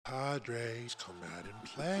Padres come out and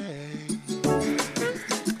play.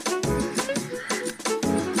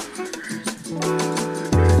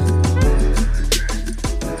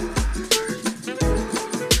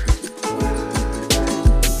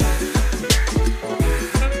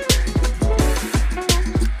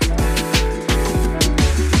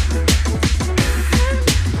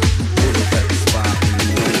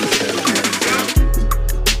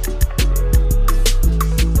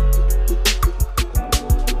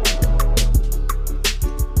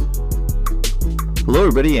 Hello,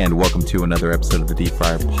 everybody, and welcome to another episode of the Deep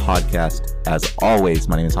Fryer Podcast. As always,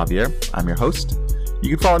 my name is Javier. I'm your host. You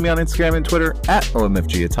can follow me on Instagram and Twitter at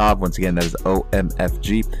OMFGATOB. Once again, that is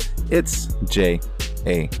OMFG. It's JAV.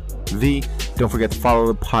 Don't forget to follow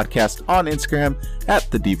the podcast on Instagram at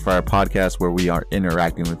the Deep Fryer Podcast, where we are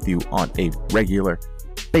interacting with you on a regular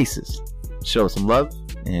basis. Show us some love,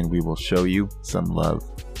 and we will show you some love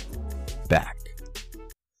back.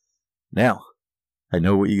 Now, I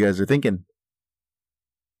know what you guys are thinking.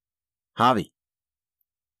 Javi,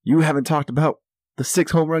 you haven't talked about the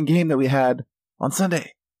 6 home run game that we had on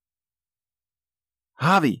Sunday.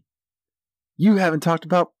 Javi, you haven't talked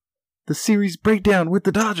about the series breakdown with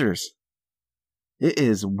the Dodgers. It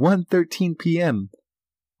is 1:13 p.m.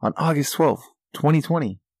 on August 12th,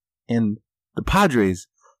 2020, and the Padres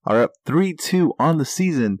are up 3-2 on the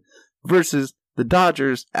season versus the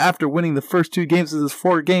Dodgers after winning the first 2 games of this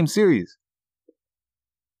 4-game series.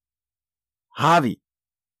 Javi,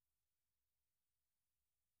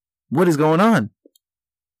 what is going on?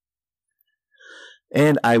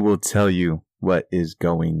 And I will tell you what is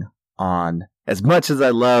going on. As much as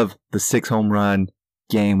I love the 6 home run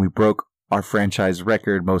game, we broke our franchise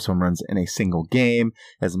record, most home runs in a single game.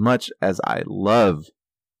 As much as I love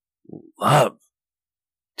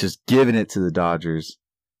just giving it to the Dodgers,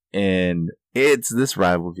 and this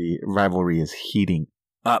rivalry is heating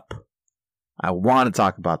up. I want to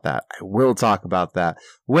talk about that. I will talk about that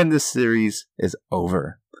when this series is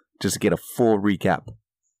over. Just to get a full recap.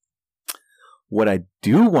 What I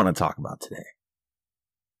do want to talk about today,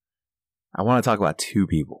 I want to talk about 2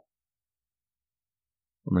 people.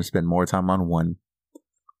 I'm going to spend more time on one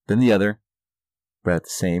than the other, but at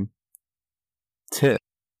the same tip,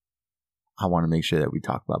 I want to make sure that we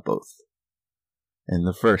talk about both. And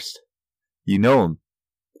the first, you know him,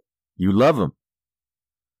 you love him,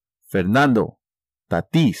 Fernando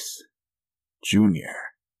Tatis Jr.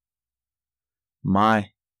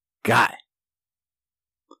 My guy.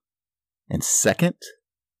 And second,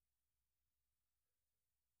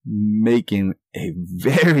 making a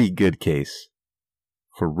very good case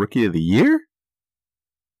for Rookie of the Year,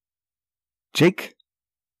 Jake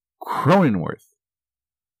Cronenworth.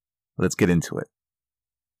 Let's get into it.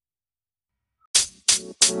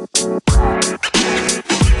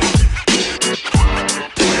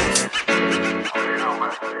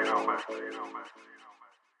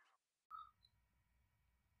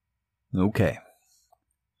 Okay.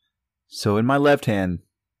 So in my left hand,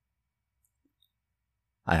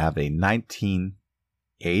 I have a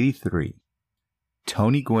 1983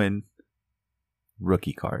 Tony Gwynn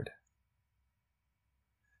rookie card.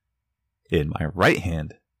 In my right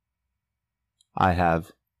hand, I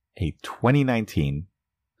have a 2019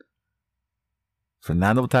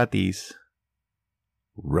 Fernando Tatis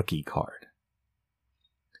rookie card.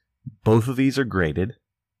 Both of these are graded.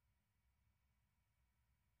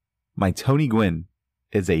 My Tony Gwynn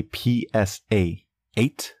is a PSA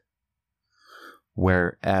 8,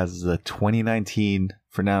 whereas the 2019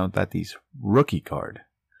 Fernando Tatis rookie card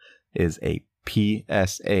is a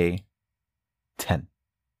PSA 10.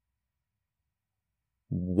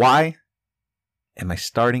 Why am I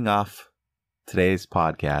starting off today's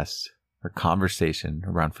podcast or conversation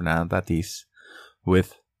around Fernando Tatis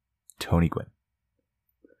with Tony Gwynn?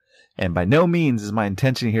 And by no means is my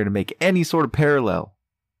intention here to make any sort of parallel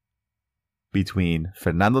between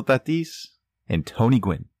Fernando Tatis and Tony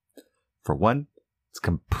Gwynn. For one, it's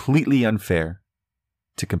completely unfair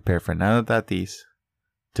to compare Fernando Tatis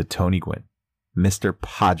to Tony Gwynn, Mr.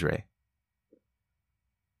 Padre.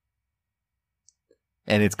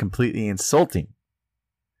 And it's completely insulting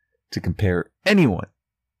to compare anyone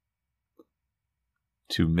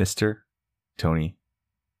to Mr. Tony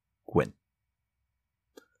Gwynn.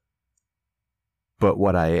 But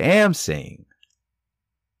what I am saying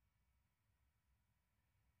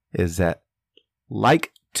is that,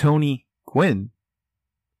 like Tony Gwynn,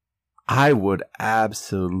 I would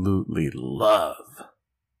absolutely love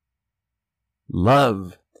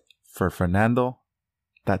for Fernando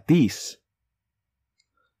Tatis,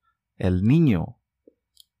 El Niño,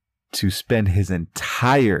 to spend his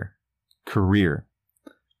entire career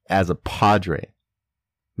as a Padre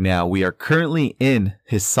Now, we are currently in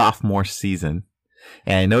his sophomore season.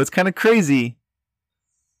 And I know it's kind of crazy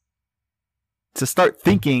to start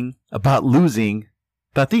thinking about losing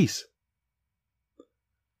Tatis.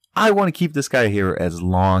 I want to keep this guy here as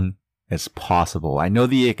long as possible. I know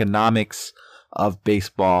the economics of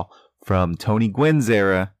baseball from Tony Gwynn's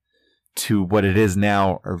era to what it is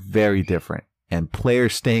now are very different. And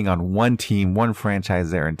players staying on one team, one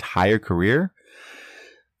franchise their entire career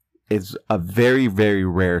is a very, very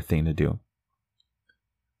rare thing to do.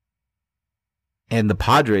 And the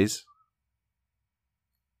Padres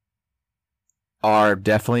are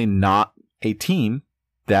definitely not a team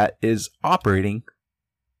that is operating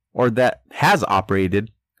or that has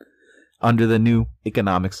operated under the new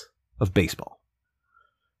economics of baseball.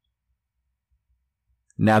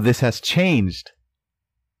 Now, this has changed.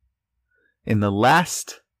 In the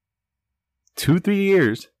last 2-3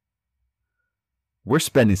 years, we're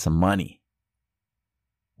spending some money.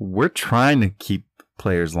 We're trying to keep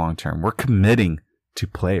players long term. We're committing to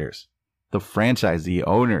players. The franchisee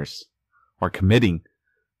owners are committing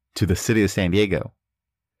to the city of San Diego.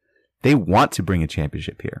 They want to bring a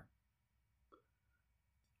championship here.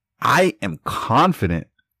 I am confident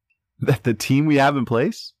that the team we have in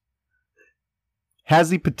place has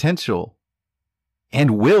the potential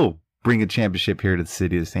and will bring a championship here to the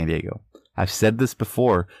city of San Diego. I've said this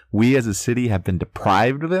before. We as a city have been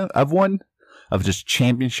deprived of one, of just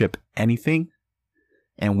championship anything.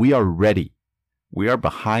 And we are ready. We are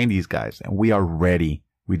behind these guys and we are ready.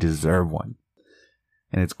 We deserve one.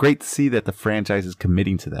 And it's great to see that the franchise is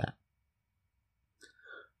committing to that.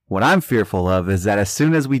 What I'm fearful of is that as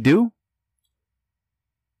soon as we do,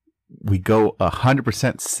 we go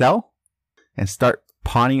 100% sell and start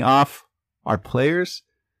pawning off our players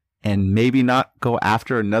and maybe not go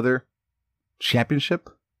after another championship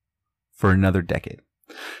for another decade.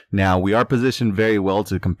 Now, we are positioned very well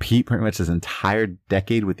to compete pretty much this entire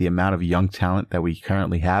decade with the amount of young talent that we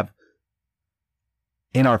currently have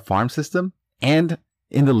in our farm system and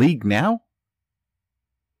in the league now.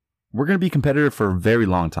 We're going to be competitive for a very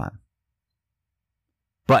long time.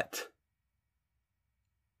 But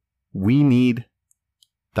we need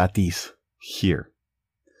Tatis here.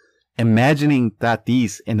 Imagining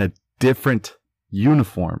Tatis in a different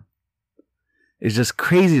uniform is just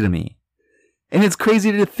crazy to me. And it's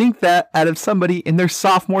crazy to think that out of somebody in their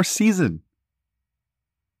sophomore season.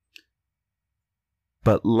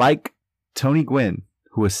 But like Tony Gwynn,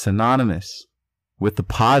 who is synonymous with the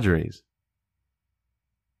Padres,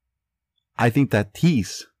 I think that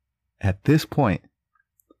Tatis, at this point,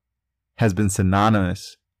 has been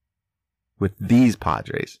synonymous with these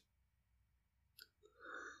Padres.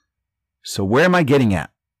 So where am I getting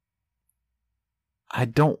at? I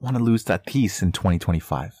don't want to lose Tatis in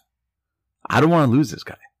 2025. I don't want to lose this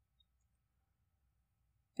guy.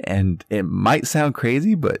 And it might sound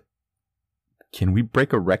crazy, but can we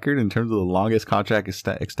break a record in terms of the longest contract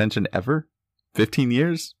extension ever? 15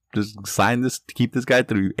 years? Just sign this to keep this guy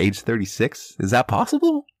through age 36? Is that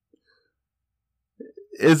possible?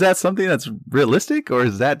 Is that something that's realistic? Or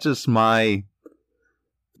is that just my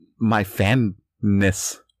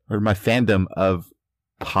fanness or my fandom of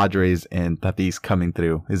Padres and Tatis coming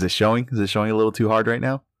through? Is it showing? Is it showing a little too hard right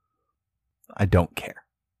now? I don't care.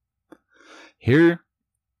 Here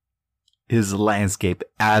is the landscape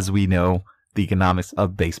as we know the economics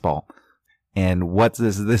of baseball. And what's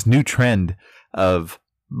this new trend of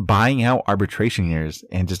buying out arbitration years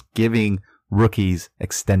and just giving rookies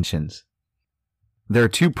extensions. There are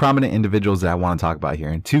two prominent individuals that I want to talk about here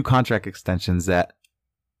and two contract extensions that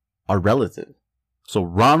are relative. So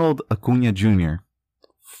Ronald Acuna Jr.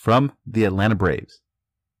 from the Atlanta Braves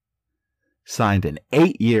signed an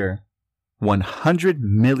 8-year, $100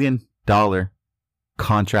 million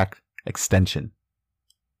contract extension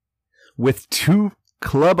with two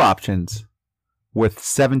club options worth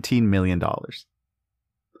 $17 million,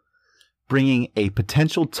 bringing a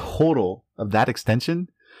potential total of that extension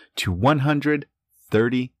to $134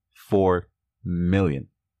 million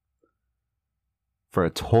for a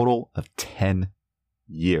total of 10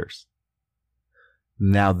 years.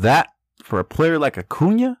 Now that, for a player like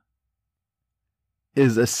Acuna,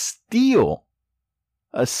 is a steal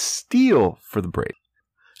for the Braves.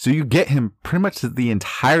 So you get him pretty much the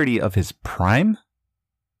entirety of his prime,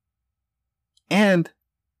 and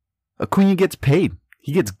Acuna gets paid.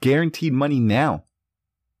 He gets guaranteed money now.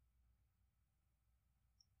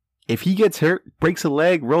 If he gets hurt, breaks a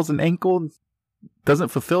leg, rolls an ankle, doesn't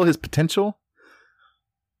fulfill his potential,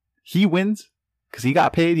 he wins because he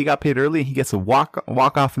got paid. He got paid early. He gets a walk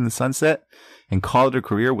off in the sunset and call it a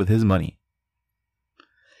career with his money.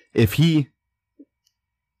 If he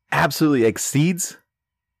absolutely exceeds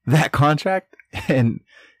that contract and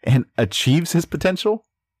achieves his potential,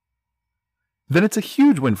 then it's a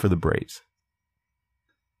huge win for the Braves.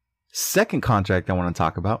 Second contract I want to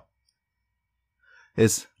talk about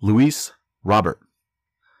is Luis Robert.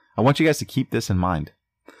 I want you guys to keep this in mind.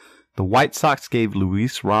 The White Sox gave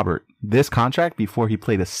Luis Robert this contract before he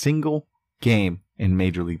played a single game in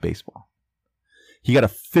Major League Baseball. He got a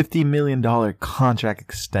 $50 million contract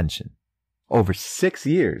extension over 6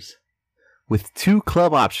 years with 2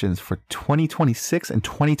 club options for 2026 and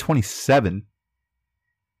 2027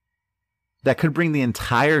 that could bring the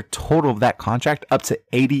entire total of that contract up to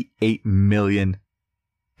 $88 million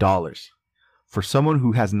for someone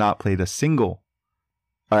who has not played a single,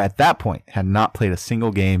 or at that point had not played a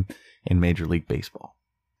single game in Major League Baseball.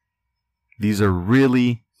 These are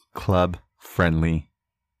really club-friendly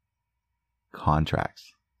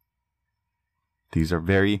contracts. These are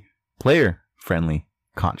very player-friendly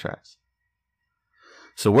contracts.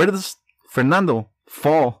 So where does Fernando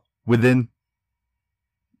fall within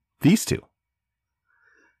these two?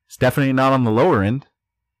 It's definitely not on the lower end.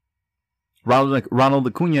 Ronald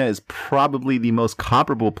Acuna is probably the most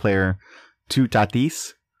comparable player to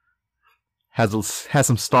Tatis. Has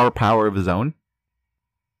some star power of his own.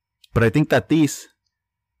 But I think Tatis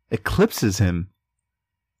eclipses him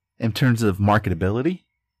in terms of marketability,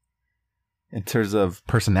 in terms of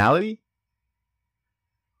personality.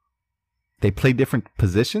 They play different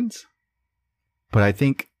positions. But I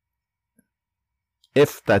think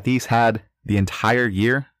if Tatis had the entire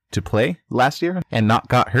year to play last year and not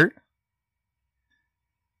got hurt,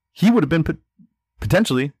 he would have been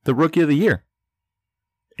potentially the Rookie of the Year.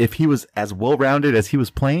 If he was as well-rounded as he was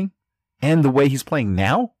playing and the way he's playing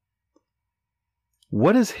now,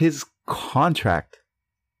 what does his contract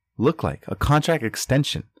look like? A contract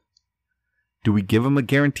extension. Do we give him a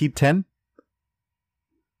guaranteed 10?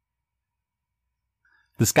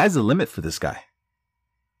 The sky's the limit for this guy.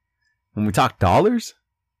 When we talk dollars,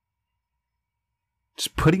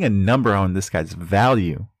 just putting a number on this guy's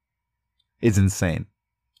value is insane.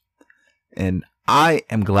 And I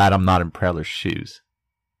am glad I'm not in Preller's shoes.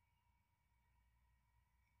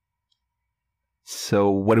 So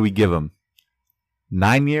what do we give him?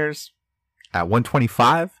 9 years at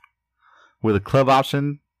 125 with a club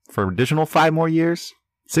option for additional 5 more years,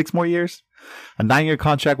 6 more years. A 9-year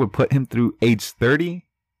contract would put him through age 30.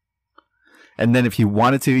 And then if he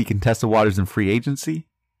wanted to, he can test the waters in free agency.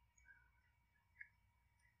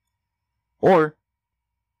 Or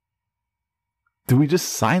do we just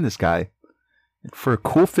sign this guy for a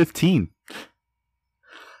cool 15?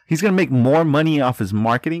 He's going to make more money off his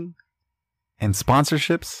marketing and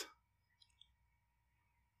sponsorships.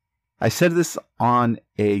 I said this on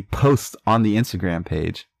a post on the Instagram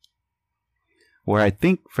page where I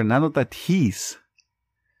think Fernando Tatis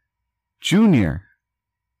Jr.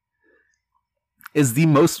 is the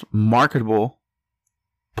most marketable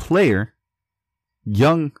player,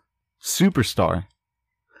 young superstar,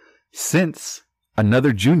 since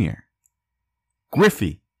another junior,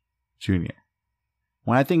 Griffey Jr.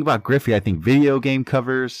 When I think about Griffey, I think video game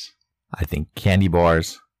covers, I think candy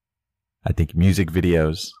bars, I think music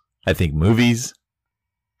videos, I think movies,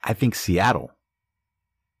 I think Seattle.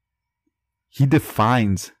 He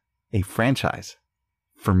defines a franchise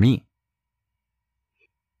for me.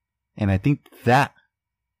 And I think that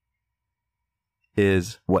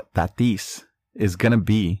is what Tatis is going to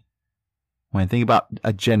be when I think about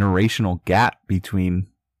a generational gap between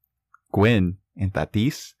Gwynn and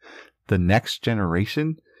Tatis. The next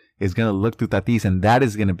generation is going to look to Tatis, and that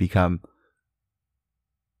is going to become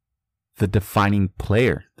the defining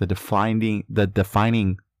player, the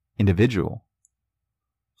defining individual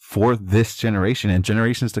for this generation and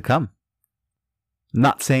generations to come.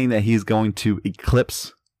 Not saying that he's going to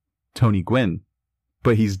eclipse Tony Gwynn,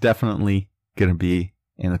 but he's definitely going to be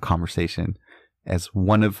in the conversation as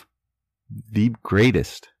one of the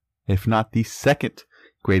greatest, if not the second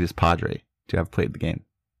greatest Padre to have played the game,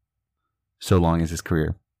 so long as his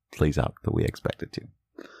career plays out the way I expect it to.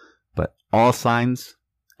 But all signs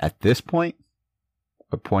at this point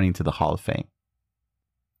are pointing to the Hall of Fame.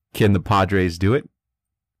 Can the Padres do it?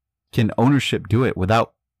 Can ownership do it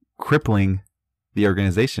without crippling the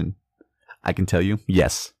organization? I can tell you,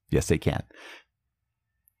 yes. Yes, they can.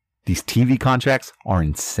 These TV contracts are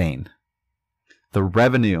insane. The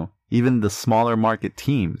revenue, even the smaller market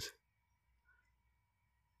teams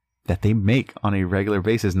that they make on a regular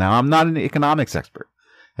basis. Now, I'm not an economics expert,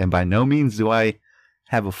 and by no means do I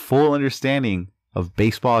have a full understanding of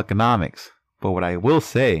baseball economics. But what I will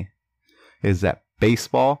say is that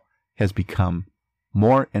baseball has become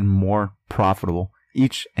more and more profitable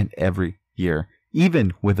each and every year,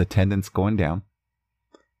 even with attendance going down.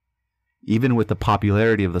 even with the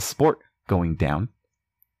popularity of the sport going down.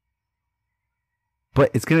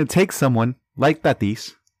 But it's going to take someone like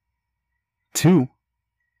Tatis to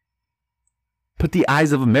put the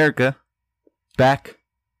eyes of America back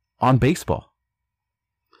on baseball.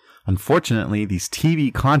 Unfortunately, these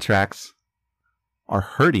TV contracts are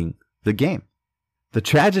hurting the game. The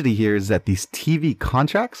tragedy here is that these TV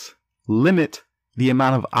contracts limit the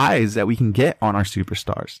amount of eyes that we can get on our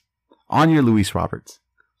superstars, on your Luis Roberts,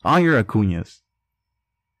 on your Acuñas,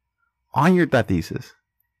 on your Tatises,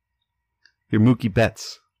 your Mookie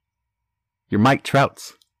Betts, your Mike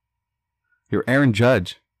Trouts, your Aaron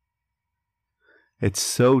Judge. It's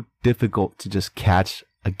so difficult to just catch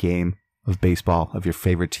a game of baseball of your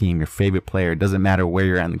favorite team, your favorite player. It doesn't matter where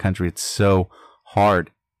you're at in the country. It's so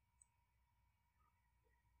hard.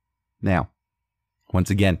 Now, once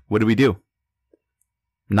again, what do?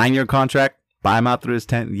 9-year contract, buy him out through his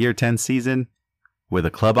year 10 season with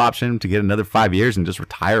a club option to get another 5 years and just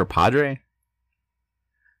retire a Padre?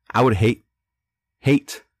 I would hate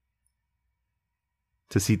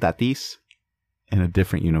to see Tatis in a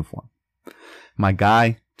different uniform. My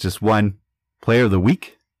guy just won Player of the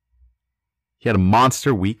Week. He had a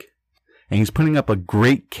monster week, and he's putting up a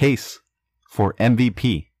great case for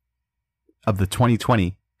MVP of the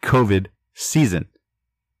 2020 COVID season,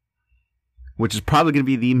 which is probably going to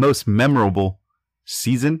be the most memorable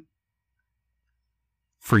season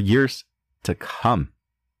for years to come.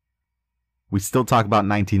 We still talk about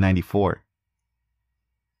 1994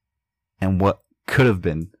 and what could have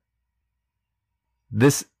been.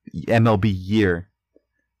 This MLB year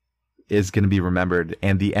is going to be remembered,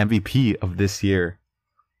 and the MVP of this year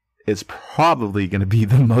is probably going to be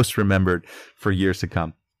the most remembered for years to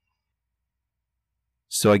come.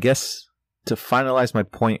 So I guess to finalize my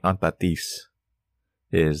point on Tatis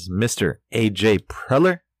is Mr. AJ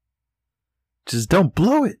Preller, just don't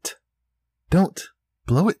blow it. Don't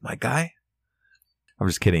blow it, my guy. I'm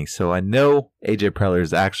just kidding. So I know AJ Preller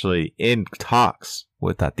is actually in talks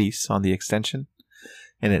with Tatis on the extension,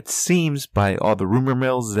 and it seems by all the rumor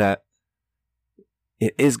mills that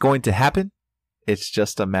it is going to happen. It's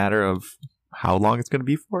just a matter of how long it's going to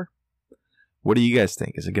be for. What do you guys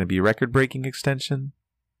think? Is it going to be a record-breaking extension?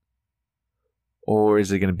 Or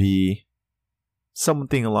is it going to be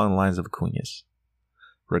something along the lines of Acuñas?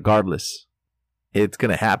 Regardless, it's going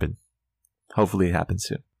to happen. Hopefully it happens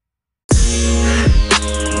soon.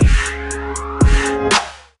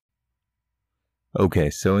 Okay,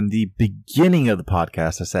 so in the beginning of the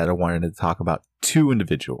podcast, I said I wanted to talk about two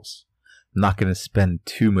individuals. I'm not going to spend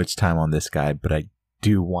too much time on this guy, but I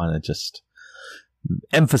do want to just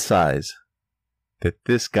emphasize that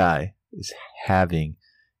this guy is having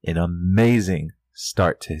an amazing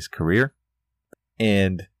start to his career.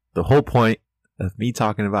 And the whole point of me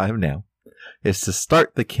talking about him now is to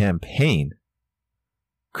start the campaign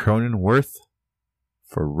Cronenworth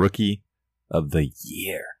for Rookie of the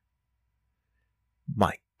Year.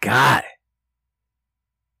 My guy,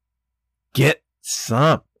 get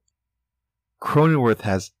some. Cronenworth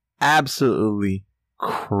has absolutely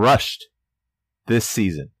crushed this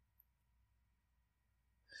season.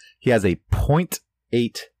 He has a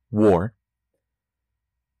 .8 WAR,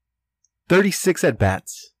 36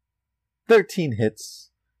 at-bats, 13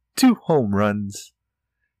 hits, 2 home runs,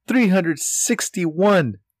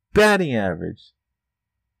 361 batting average,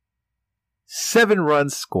 7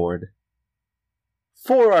 runs scored,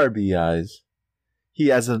 4 RBIs. He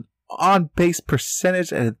has an on-base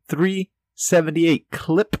percentage at a .378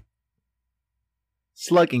 clip,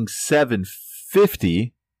 slugging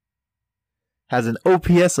 .750, has an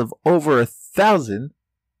OPS of over 1,000,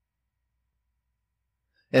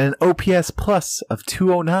 and an OPS plus of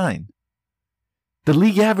 209. The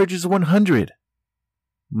league average is 100.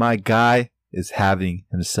 My guy is having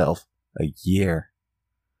himself a year.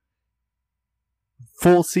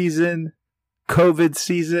 Full season, COVID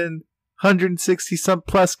season, 160 some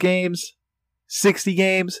plus games, 60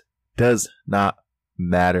 games, does not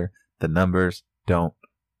matter. The numbers don't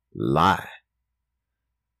lie.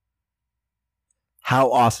 How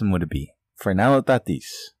awesome would it be for Fernando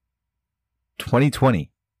Tatis, 2020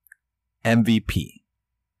 MVP,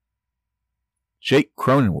 Jake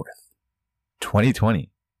Cronenworth,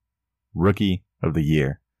 2020 Rookie of the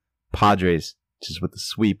Year, Padres just with the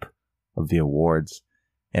sweep of the awards.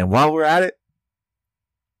 And while we're at it,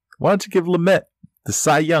 why don't you give Lamet the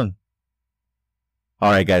Cy Young?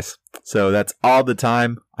 Alright guys, so that's all the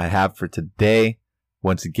time I have for today.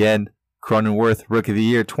 Once again, Cronenworth Rookie of the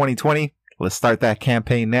Year 2020. Let's start that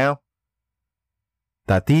campaign now.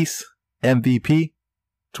 Tatis MVP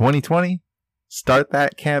 2020. Start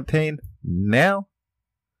that campaign now.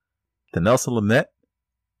 The Nelson Lamet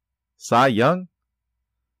Cy Young,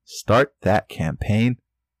 start that campaign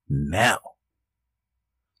now.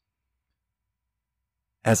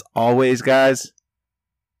 As always, guys,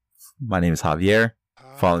 my name is Javier.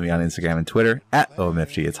 Follow me on Instagram and Twitter at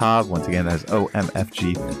OMFG. It's Hav. Once again, that's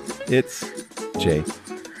OMFG. It's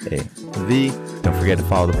JAV. Don't forget to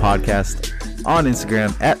follow the podcast on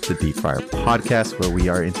Instagram at the Deep Fryer Podcast, where we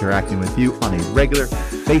are interacting with you on a regular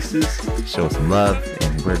basis. Show some love,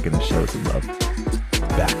 and we're going to show some love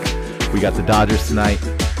back. We got the Dodgers tonight.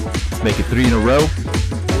 Let's make it 3 in a row.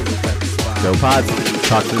 Go Pods.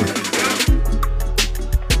 Talk soon.